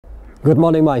Good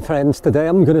morning, my friends. Today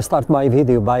I'm going to start my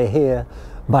video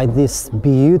by this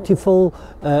beautiful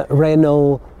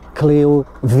Renault Clio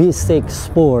V6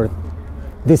 Sport.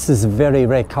 This is a very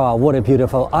rare car. What a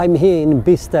beautiful. I'm here in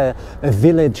Bicester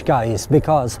village, guys,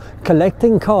 because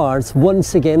collecting cars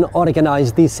once again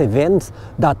organized this event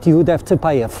that you'd have to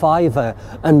pay a $5,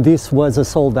 and this was a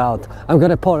sold out. I'm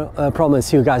going to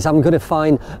promise you guys, I'm going to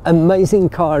find amazing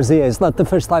cars here. It's not the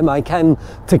first time I came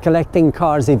to collecting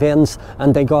cars events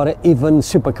and they got even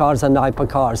supercars and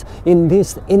hypercars. In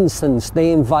this instance,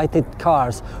 they invited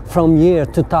cars from year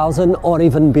 2000 or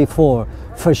even before.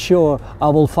 For sure, I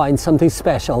will find something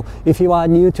special. If you are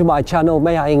new to my channel,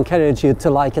 may I encourage you to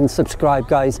like and subscribe,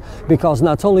 guys, because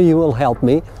not only you will help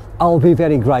me, I'll be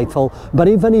very grateful, but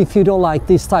even if you don't like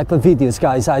this type of videos,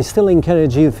 guys, I still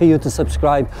encourage you to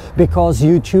subscribe, because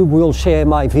YouTube will share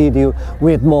my video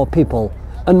with more people.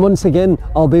 And once again,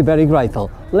 I'll be very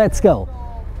grateful. Let's go.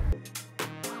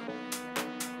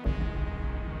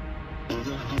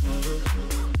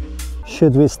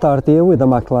 Should we start here with the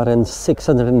McLaren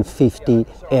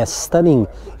 650S, stunning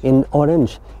in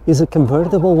orange. Is a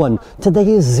convertible one. Today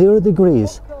is 0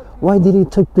 degrees. Why did he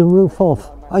take the roof off?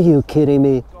 Are you kidding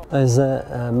me? There's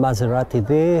a Maserati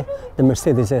there, the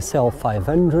Mercedes SL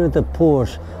 500, the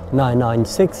Porsche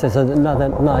 996, there's another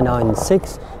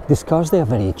 996. These cars, they are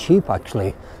very cheap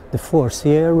actually. The Ford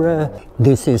Sierra.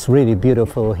 This is really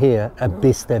beautiful here at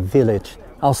Bicester Village.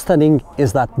 How stunning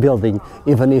is that building?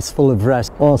 Even it's full of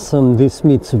rust. Awesome, this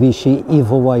Mitsubishi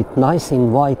Evo White, nice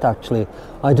in white actually.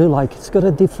 I do like it. It's got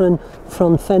a different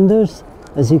front fenders,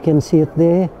 as you can see it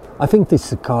there. I think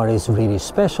this car is really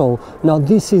special. Now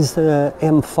this is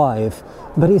M5,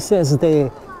 but it says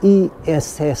the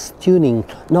ESS tuning.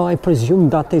 Now I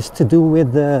presume that is to do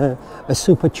with a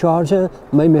supercharger.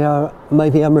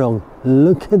 Maybe I'm wrong.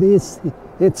 Look at this,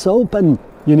 it's open.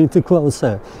 You need to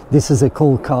closer. This is a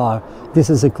cool car. This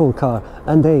is a cool car.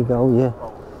 And there you go, yeah.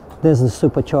 There's a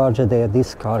supercharger there.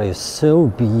 This car is so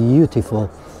beautiful.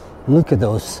 Look at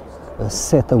those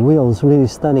set of wheels, really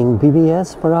stunning.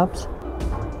 BBS perhaps?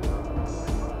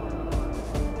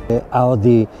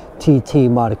 Audi TT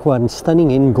Mark 1, stunning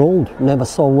in gold. Never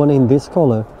saw one in this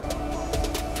color.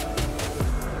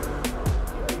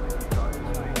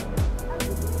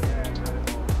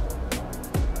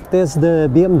 There's the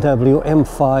BMW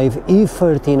M5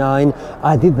 E39.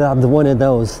 I did have one of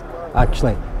those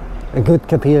actually a good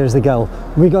couple years ago.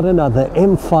 We got another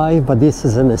M5, but this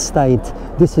is an estate.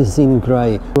 This is in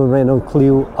grey. Renault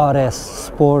Clio RS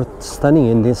Sport, stunning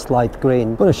in this light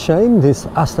green. What a shame, this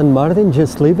Aston Martin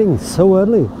just leaving so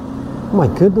early. Oh my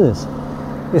goodness,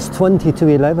 it's 20 to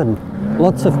 11.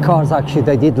 Lots of cars actually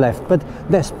they did left, but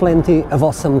there's plenty of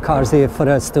awesome cars here for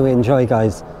us to enjoy,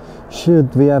 guys.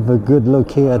 Should we have a good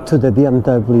look here to the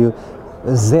BMW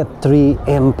Z3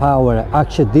 M-Power.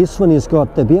 Actually, this one has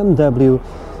got the BMW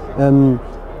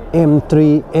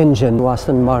M3 engine.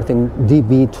 Aston Martin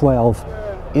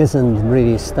DB12 isn't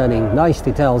really stunning. Nice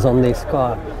details on this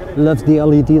car. Love the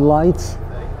LED lights.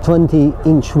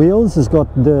 20-inch wheels. It's got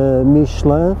the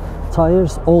Michelin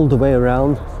tires all the way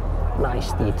around.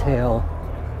 Nice detail.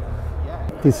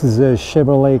 This is a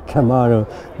Chevrolet Camaro.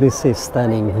 This is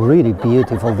stunning, really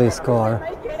beautiful, this car.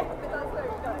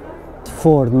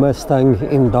 Ford Mustang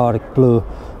in dark blue.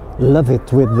 Love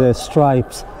it with the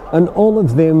stripes. And all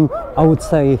of them, I would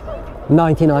say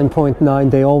 99.9,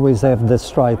 they always have the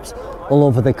stripes all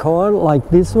over the car. Like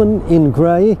this one in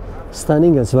grey,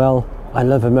 stunning as well. I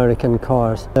love American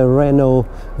cars. The Renault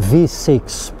V6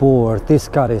 Sport. This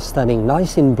car is stunning.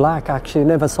 Nice in black actually.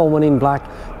 Never saw one in black.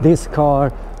 This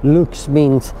car looks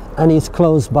mint and is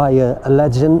close by a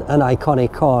legend, an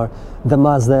iconic car, the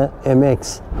Mazda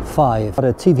MX-5.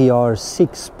 A TVR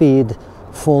 6-speed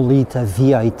 4-liter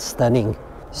V8, stunning.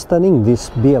 Stunning, this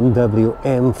BMW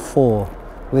M4,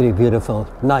 very beautiful.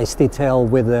 Nice detail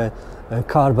with a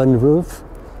carbon roof.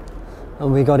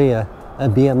 And we got here a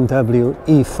BMW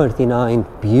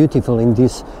E39, beautiful in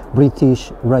this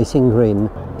British racing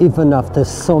green. Even after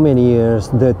so many years,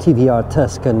 the TVR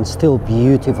Tuscan still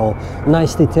beautiful.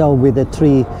 Nice detail with the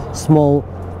 3 small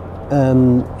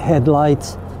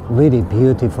headlights, really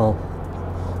beautiful.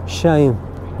 Shame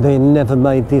they never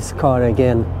made this car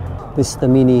again. This is the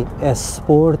Mini S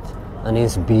Sport and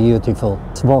it's beautiful.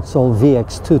 It's Vauxhall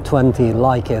VX220,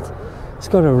 like it. It's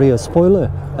got a rear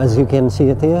spoiler, as you can see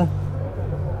it here,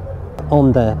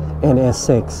 on the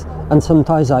NS6, and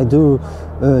sometimes I do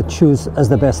choose as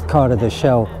the best car of the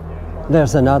show.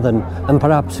 There's another, and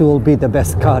perhaps it will be the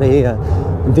best car here.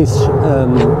 This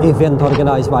event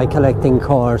organized by Collecting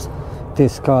Cars.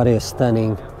 This car is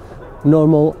stunning.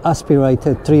 Normal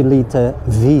aspirated 3-liter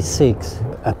V6,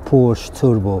 a Porsche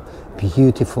turbo.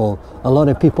 beautiful. A lot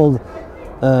of people,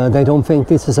 they don't think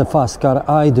this is a fast car.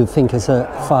 I do think it's a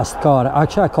fast car.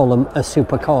 Actually, I call them a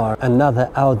supercar. Another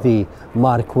Audi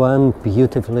Mark 1,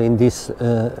 beautifully in this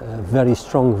very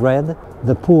strong red.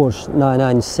 The Porsche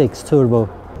 996 Turbo.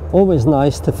 Always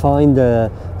nice to find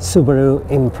a Subaru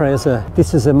Impreza.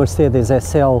 This is a Mercedes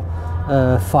SL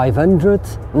 500,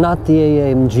 not the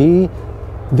AMG.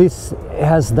 This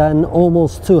has done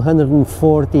almost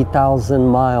 240,000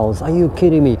 miles. Are you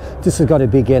kidding me? This has got a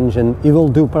big engine. It will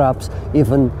do perhaps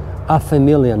even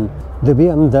 500,000. The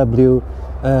BMW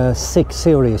 6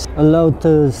 Series. A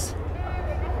Lotus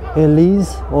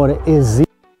Elise or EZ.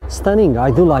 Stunning.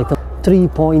 I do like them.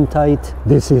 3.8.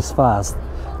 This is fast.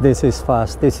 This is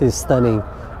fast. This is stunning.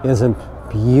 Isn't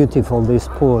beautiful, this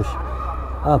Porsche.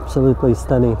 Absolutely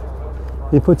stunning.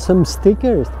 They put some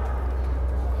stickers.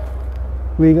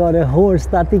 We got a horse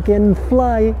that he can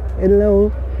fly.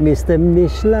 Hello, Mr.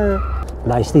 Michelin.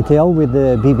 Nice detail with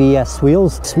the BBS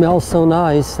wheels. Smells so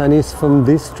nice, and it's from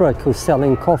this truck who's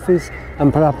selling coffees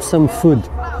and perhaps some food.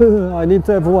 I need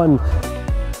to have one.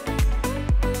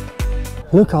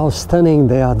 Look how stunning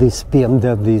they are, these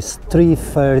BMWs.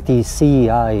 330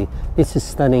 CI. This is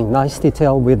stunning. Nice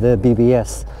detail with the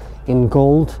BBS in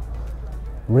gold.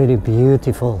 Really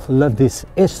beautiful. Love this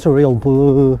estrial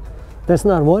blue. There's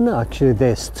not one actually,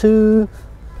 there's two.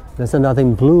 There's another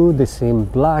in blue, this in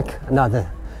black,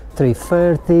 another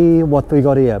 330. What we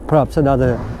got here? Perhaps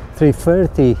another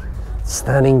 330.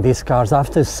 Stunning, these cars.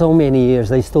 After so many years,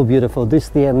 they're still beautiful. This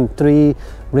the M3,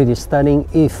 really stunning.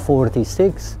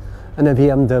 E46 and a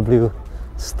BMW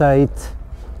State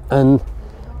and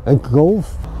a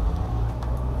Golf.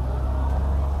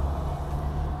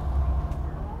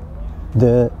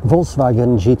 The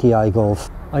Volkswagen GTI Golf.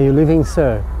 Are you leaving,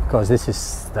 sir? Because this is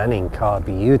stunning car,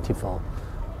 beautiful.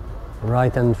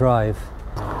 Right hand drive.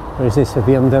 Or is this a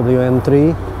BMW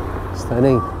M3?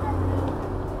 Stunning.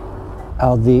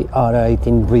 Audi R8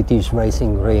 in British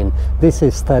racing green. This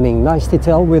is stunning. Nice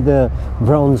detail with the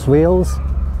bronze wheels.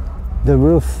 The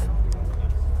roof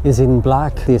is in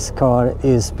black. This car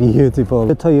is beautiful.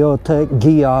 The Toyota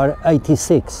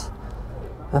GR86.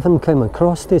 I haven't come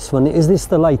across this one. Is this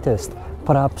the latest?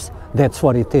 Perhaps that's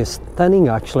what it is. Stunning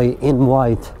actually in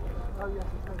white.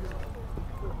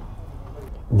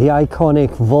 The iconic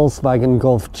Volkswagen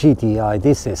Golf GTI.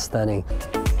 This is stunning.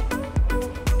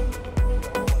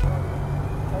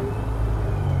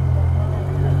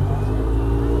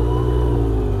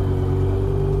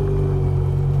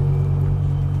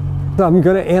 I'm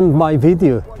gonna end my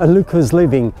video. And look who's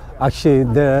living. Actually,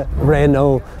 the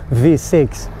Renault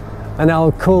V6. And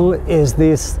how cool is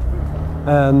this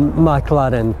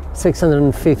McLaren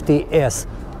 650S?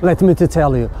 Let me to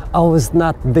tell you, I was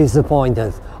not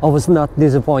disappointed. I was not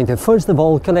disappointed. First of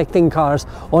all, Collecting Cars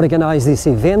organized this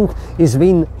event. It's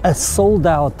been a sold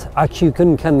out. Actually, you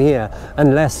couldn't come here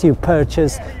unless you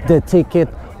purchase the ticket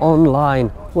online.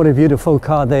 What a beautiful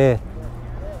car there.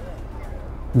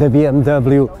 The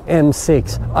BMW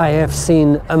M6. I have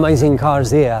seen amazing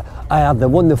cars here. I had a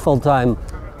wonderful time.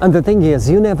 And the thing is,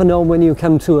 you never know when you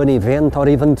come to an event or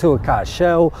even to a car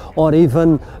show or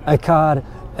even a car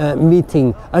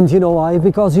meeting. And you know why?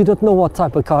 Because you don't know what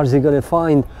type of cars you're going to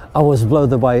find. I was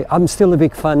blown away. I'm still a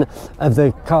big fan of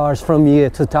the cars from year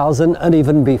 2000 and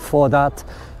even before that.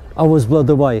 I was blown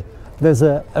away. There's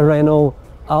a Renault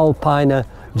Alpina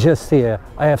just here.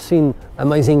 I have seen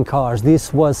amazing cars.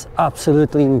 This was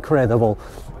absolutely incredible.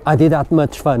 I did that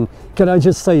much fun. Can I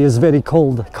just say it's very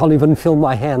cold. Can't even feel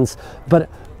my hands. But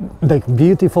the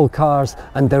beautiful cars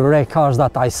and the rare cars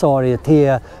that I saw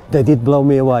here, they did blow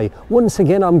me away. Once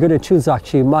again, I'm going to choose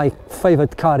actually my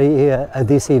favorite car here at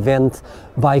this event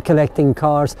by Collecting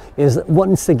Cars is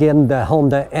once again the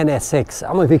Honda NSX.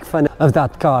 I'm a big fan of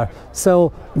that car.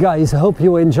 So guys, I hope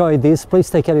you enjoyed this. Please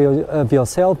take care of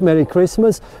yourself. Merry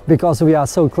Christmas, because we are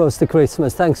so close to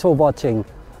Christmas. Thanks for watching.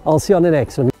 I'll see you on the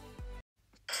next one.